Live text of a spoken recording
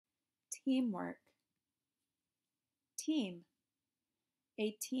Teamwork. Team.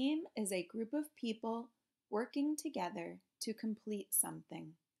 A team is a group of people working together to complete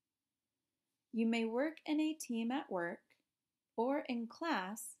something. You may work in a team at work or in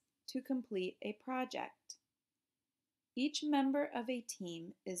class to complete a project. Each member of a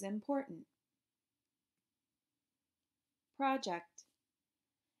team is important. Project.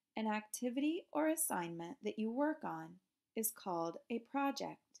 An activity or assignment that you work on is called a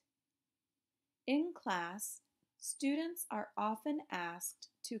project. In class, students are often asked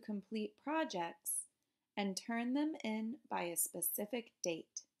to complete projects and turn them in by a specific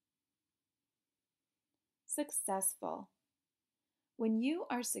date. Successful. When you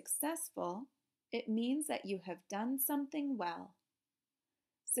are successful, it means that you have done something well.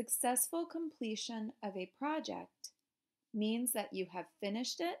 Successful completion of a project means that you have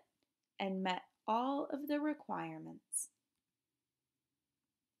finished it and met all of the requirements.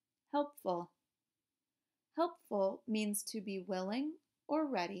 Helpful. Helpful means to be willing or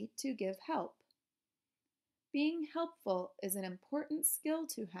ready to give help. Being helpful is an important skill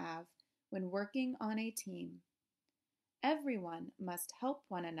to have when working on a team. Everyone must help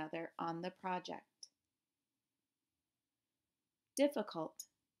one another on the project. Difficult.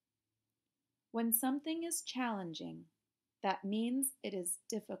 When something is challenging, that means it is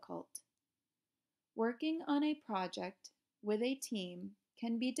difficult. Working on a project with a team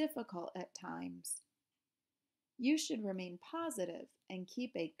can be difficult at times. You should remain positive and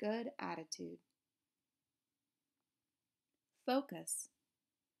keep a good attitude. Focus.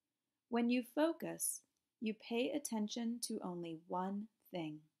 When you focus, you pay attention to only one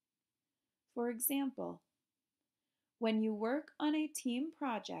thing. For example, when you work on a team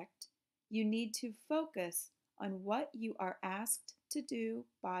project, you need to focus on what you are asked to do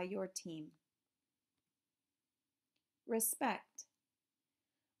by your team. Respect.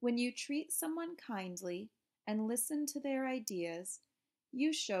 When you treat someone kindly and listen to their ideas,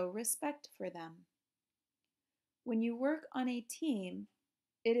 you show respect for them. When you work on a team,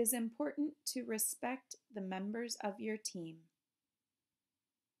 it is important to respect the members of your team.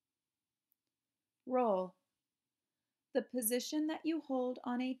 Role. The position that you hold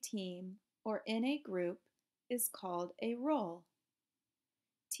on a team or in a group is called a role.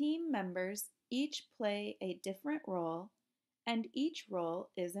 Team members each play a different role, and each role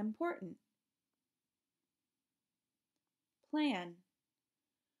is important. Plan.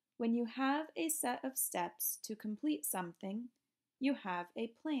 When you have a set of steps to complete something, you have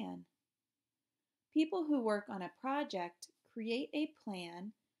a plan. People who work on a project create a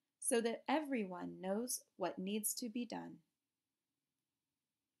plan so that everyone knows what needs to be done.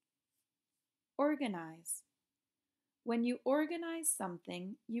 Organize. When you organize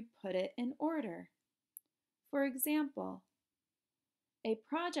something, you put it in order. For example, a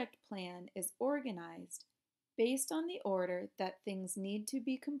project plan is organized based on the order that things need to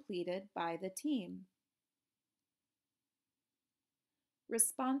be completed by the team.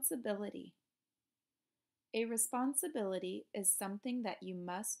 Responsibility. A responsibility is something that you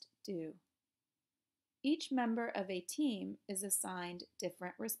must do. Each member of a team is assigned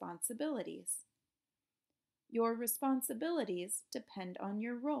different responsibilities. Your responsibilities depend on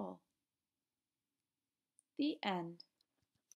your role. The end.